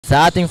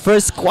sa ating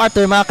first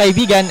quarter mga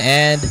kaibigan.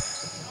 And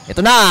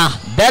ito na,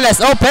 Deles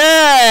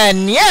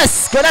open!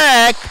 Yes!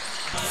 Connect!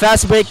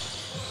 Fast break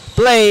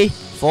play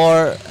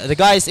for the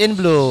guys in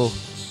blue.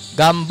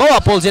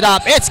 Gamboa pulls it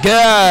up. It's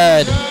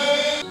good!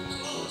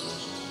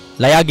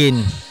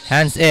 Layagin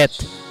hands it.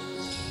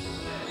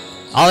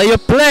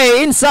 Alley-oop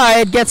play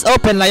inside, gets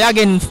open.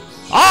 Layagin,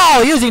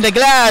 oh, using the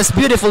glass.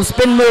 Beautiful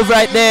spin move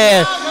right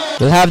there.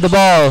 We'll have the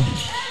ball.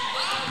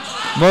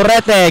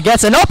 Morete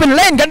gets an open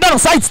lane. Gandang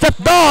sidestep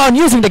down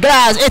using the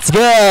glass. It's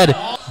good.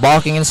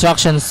 Barking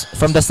instructions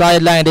from the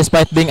sideline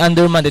despite being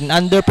undermanned and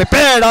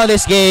underprepared on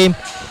this game.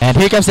 And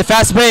here comes the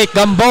fast break.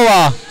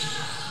 Gamboa.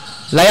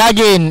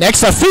 Layagin,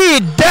 extra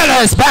feed.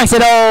 Dennis banks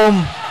it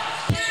home.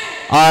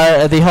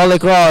 Are the Holy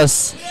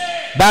Cross.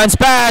 Bounce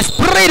pass.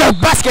 Burrito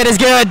basket is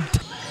good.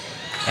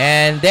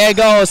 And there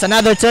goes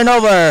another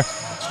turnover.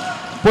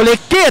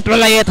 Pulikit will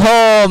lay it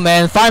home.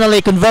 And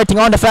finally converting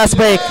on the fast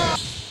break.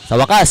 Sa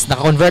wakas,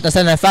 nakakonvert na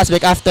sila ng fast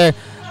break after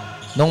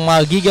nung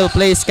mga giggle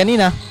plays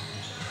kanina.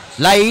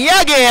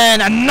 Layagin,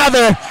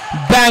 another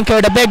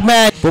banker, the big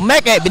man.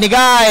 Pumeke,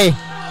 binigay.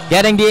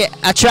 Getting the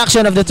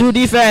attraction of the two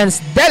defense.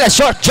 Then a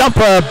short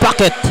jumper,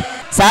 bucket.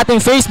 Sa ating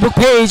Facebook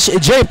page,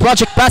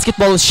 Jproject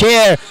Basketball,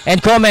 share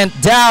and comment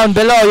down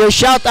below your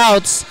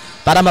shoutouts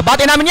para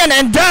mabati namin yan.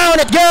 And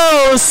down it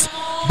goes.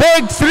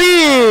 Big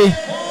three.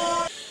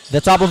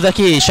 The top of the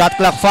key, shot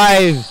clock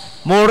 5.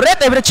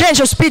 Morete with a change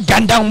of speed.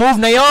 Gandang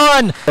move na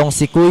yon. Itong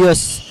si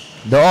Cuyos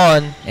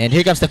doon. And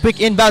here comes the quick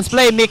inbounds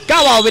play.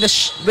 Mikawa with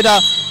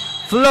a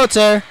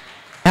floater.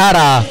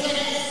 Hara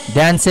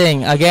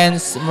dancing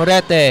against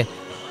Morete.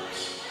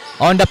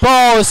 On the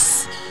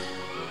post.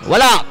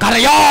 Wala.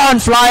 Carayon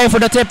flying for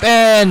the tip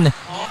in.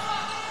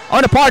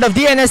 On the part of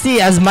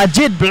DNSC as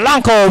Majid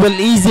Blanco will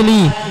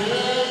easily.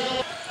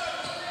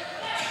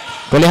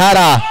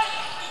 Kulihara.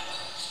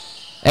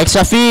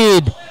 Extra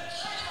feed.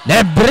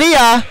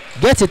 Nebria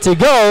gets it to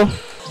go.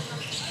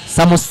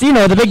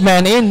 Samosino, the big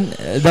man in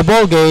the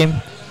ball game.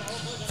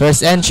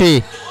 First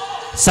entry.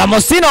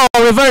 Samosino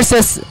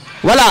reverses.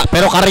 Wala,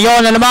 pero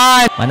Carayon na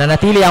naman.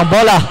 Mananatili ang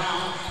bola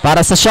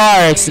para sa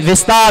Sharks.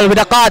 Vistal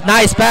with a cut.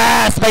 Nice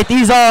pass by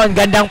Tizon.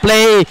 Gandang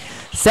play.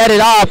 Set it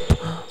up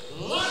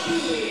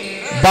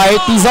by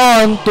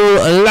Tizon to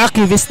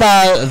Lucky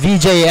Vistal.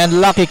 VJ and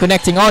Lucky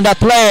connecting on that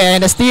play.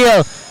 And a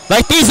steal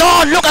by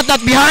Tizon. Look at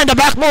that behind the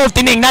back move.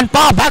 Tiningnan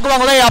pa.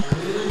 Bagong layup.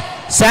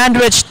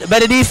 Sandwiched by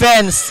the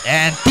defense.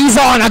 And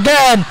Tizon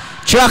again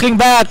tracking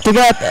back to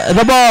get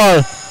the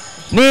ball.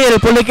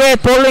 Neil Pulikit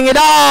pulling it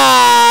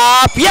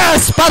up.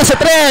 Yes! Para sa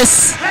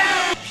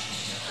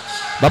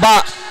 3.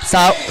 Baba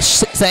sa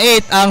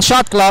 8 ang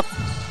shot clock.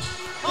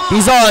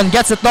 Tizon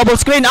gets a double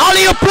screen.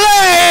 Alley-oop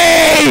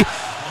play!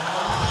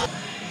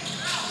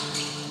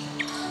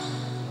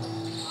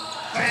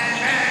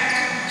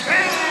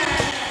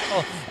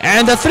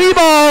 And the 3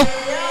 ball.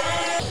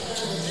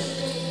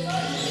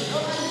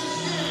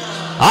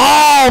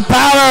 Oh,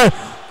 power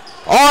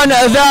on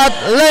that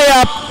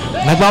layup.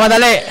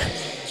 Nagmamadali.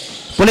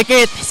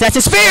 Pulikit sets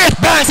his feet.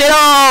 Bangs it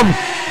home.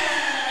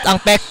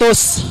 Ang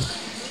Pectus.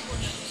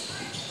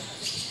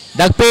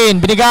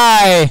 Dagpin,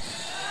 binigay.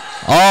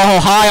 Oh,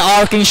 high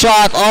arcing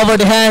shot over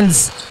the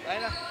hands.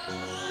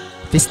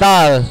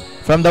 Fistal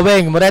from the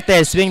wing.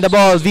 Morete swing the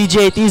ball.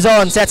 VJ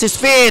Tizon sets his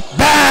feet.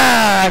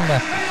 Bang!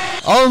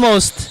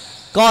 Almost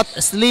caught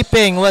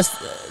sleeping was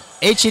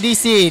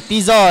HEDC.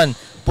 Tizon.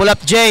 Pull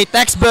up J.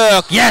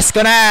 Textbook. Yes,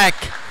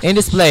 connect. In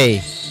this play.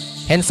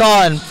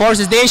 Henson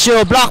forces the issue.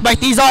 Blocked by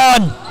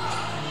Tizon.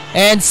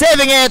 And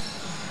saving it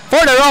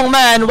for the wrong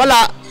man.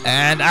 Wala.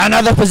 And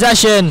another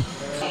possession.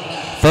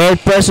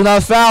 Third personal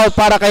foul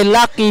para kay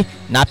Lucky.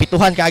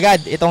 Napituhan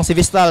kaagad itong si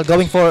Vistal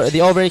going for the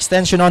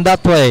overextension on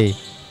that play.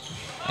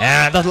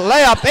 And the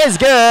layup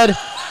is good.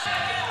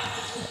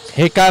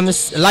 Here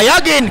comes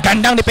Layagin.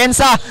 Gandang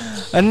depensa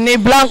ni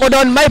Blanco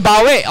doon. May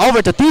bawi.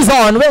 Over to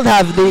Tizon. Will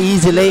have the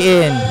easy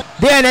lay-in.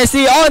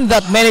 DNSC on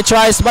that many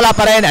tries. Wala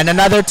pa rin. And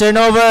another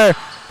turnover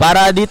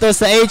para dito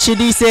sa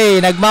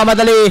HEDC.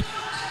 Nagmamadali.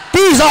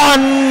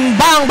 Tizon.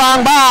 Bang,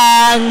 bang,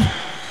 bang.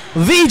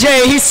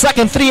 VJ, his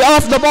second 3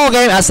 off the ball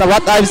game. As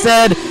what I've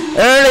said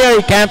earlier,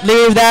 you can't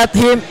leave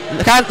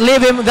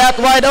him that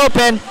wide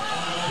open.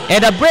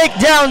 And a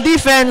breakdown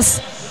defense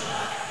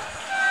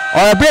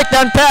or a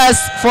breakdown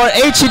pass for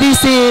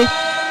HEDC.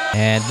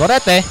 And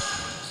Morete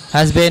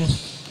has been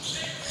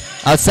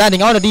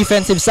outstanding on the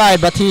defensive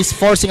side, but he's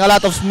forcing a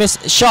lot of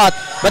missed shot.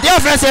 But the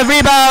offensive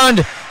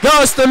rebound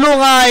goes to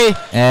Lungay,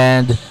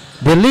 and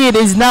the lead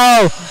is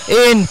now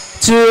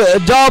into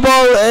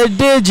double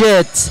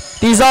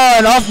digits.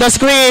 Tizon off the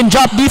screen,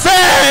 drop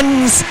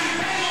defense.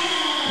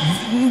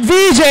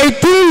 VJ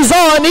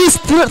Tizon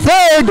is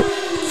third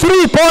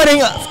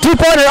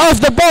three-pointer off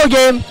the ball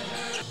game.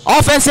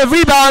 Offensive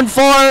rebound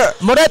for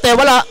Morete.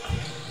 Wala.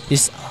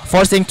 He's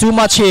forcing too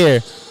much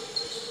here.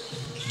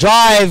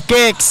 Drive,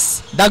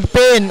 kicks,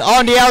 Dagpin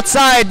on the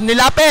outside,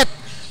 nilapit.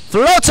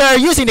 Floater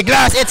using the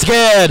glass, it's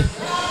good.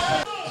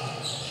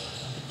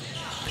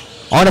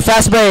 On the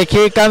fast break,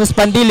 here comes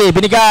Pandili.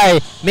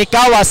 Binigay.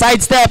 Mikawa,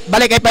 sidestep.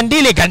 Balik kay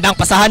Pandili. Gandang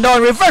pasahan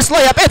doon. Reverse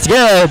layup. It's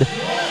good.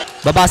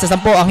 Baba sa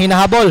 10 ang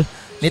hinahabol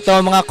nito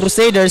mga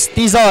Crusaders.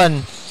 Tizon.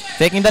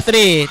 Taking the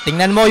 3.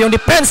 Tingnan mo yung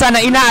depensa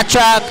na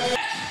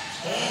ina-attract.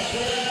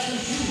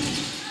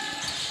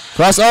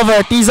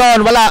 Crossover.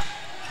 Tizon. Wala.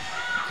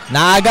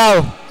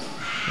 Naagaw.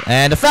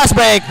 And the fast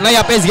break.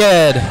 Layup is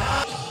good.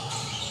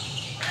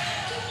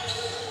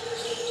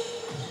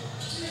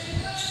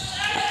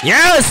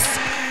 Yes!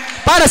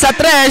 Para sa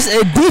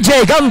 3,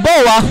 DJ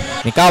Gamboa.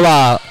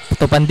 Mikawa,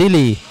 to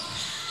Pandili.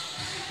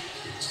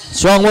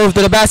 Strong move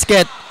to the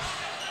basket.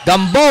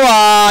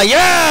 Gamboa,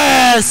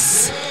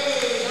 yes!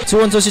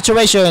 2-on-2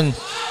 situation.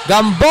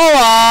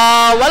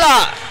 Gamboa,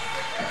 wala.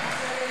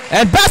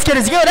 And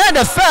basket is good, and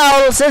the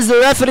foul, says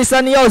the referee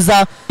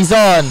Sanioza. He's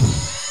on.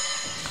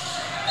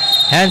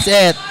 Hands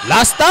it.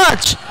 Last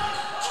touch.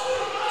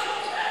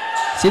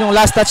 Sinong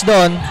last touch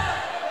doon?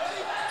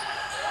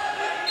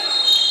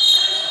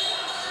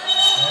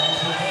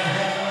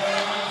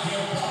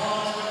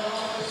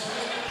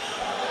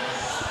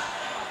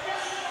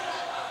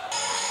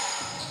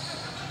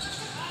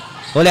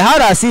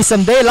 Olehara sees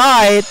some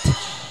daylight.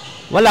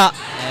 Wala.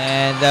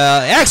 And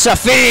extra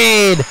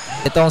feed.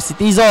 Itong si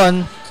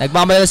Tizon.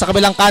 Nagmamadala sa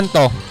kabilang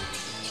kanto.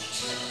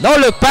 No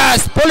look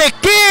pass.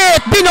 Pulikit.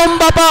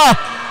 Binomba pa.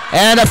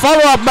 And a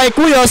follow-up by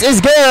Cuyos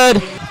is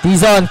good.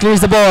 Tizon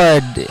clears the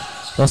board.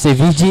 Itong si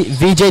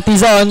VJ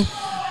Tizon.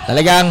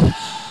 Talagang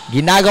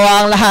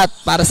ginagawa ang lahat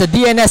para sa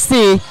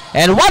DNST.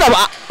 And what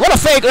a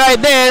fake right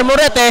there.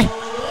 Morete.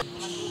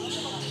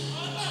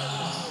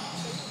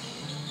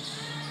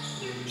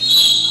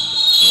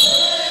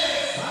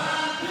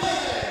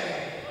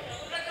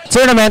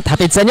 Tournament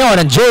hatid sa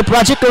inyo ng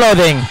Jproject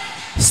Clothing,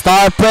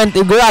 Star Print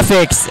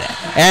Graphics,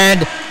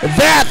 and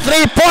that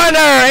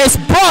 3-pointer is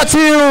brought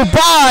to you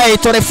by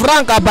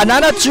Torrefranca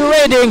Banana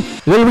Trading.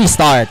 Will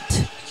restart.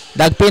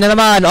 Dagpin na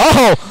naman.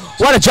 Oh,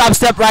 what a jump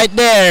step right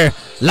there.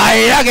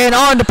 Layagin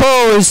on the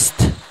post.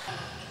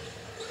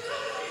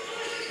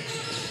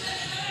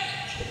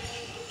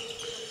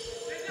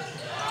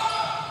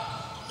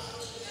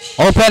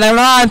 Open and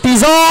run,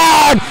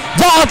 Tizon!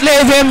 Don't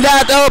leave him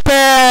that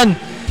open!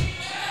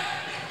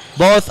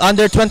 Both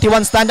under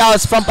 21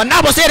 standouts from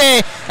Panabo City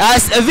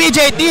as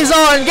VJ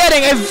Tizon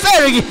getting a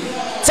very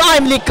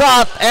timely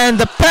cut, and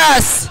the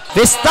pass.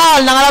 Vistal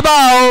ng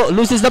Alabao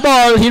loses the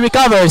ball. He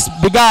recovers.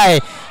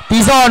 Bigay.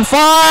 Tizon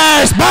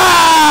fires.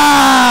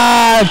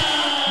 Bang!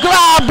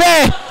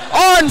 Grabe!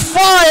 On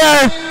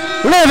fire!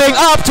 Living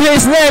up to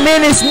his name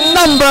in his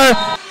number.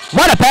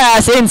 What a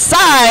pass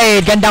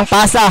inside. Gandang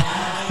pasa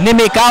ni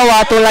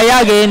Mikawa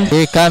tulayagin.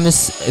 Here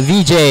comes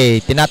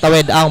VJ.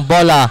 Tinatawid ang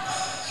bola.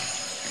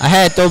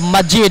 Ahead to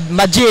Majid.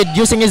 Majid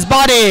using his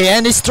body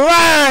and his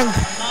strength.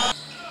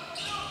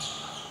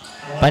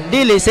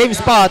 Pandili, same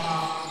spot.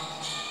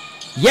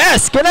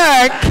 Yes,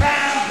 connect.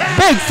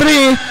 Big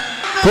 3.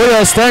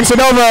 Cuyos turns it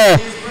over.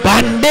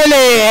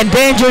 Pandili, and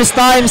dangerous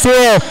times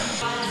here.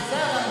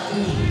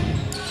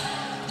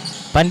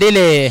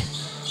 Pandili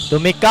to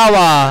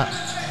Mikawa.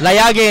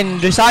 Layagin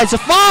decides to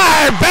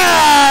fire.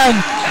 Bang!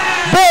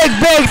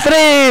 Big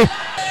 3.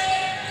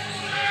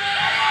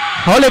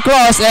 Holy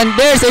Cross, and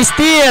there's a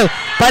steal.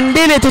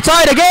 Pandili to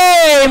tie the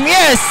game.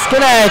 Yes,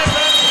 connect.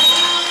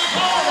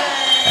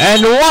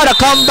 And what a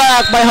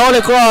comeback by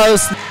Holy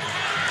Cross.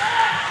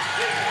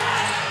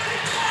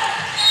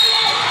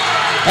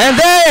 And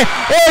there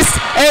is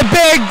a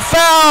big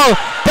foul.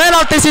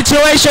 Penalty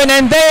situation,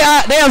 and they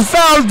have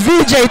fouled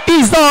VJ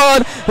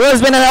Tizon, who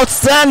has been an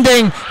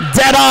outstanding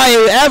dead-eye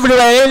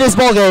everywhere in this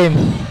ball game.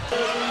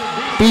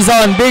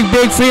 Tizon, big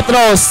free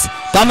throws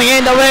coming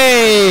in the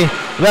way.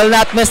 Will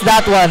not miss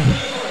that one.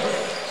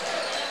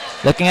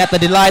 Looking at the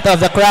delight of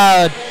the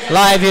crowd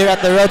live here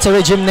at the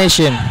Rotary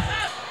Gymnasium.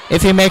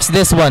 If he makes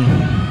this one.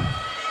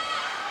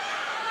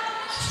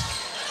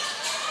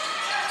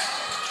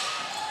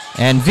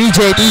 And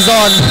VJ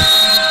Tizon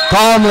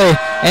calmly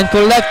and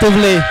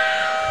collectively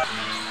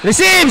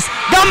receives.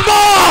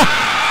 Gamboa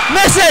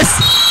misses.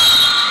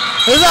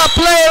 There's a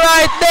play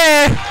right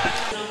there.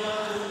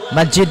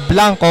 Majid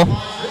Blanco.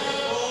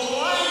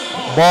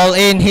 Ball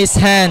in his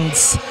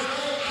hands.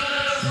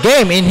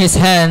 Game in his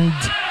hand.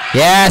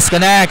 Yes,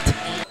 connect.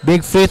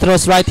 Big free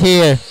throws right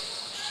here.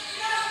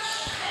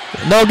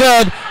 No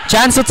good.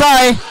 Chance to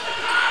tie.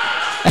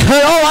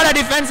 Oh, what a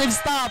defensive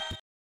stop.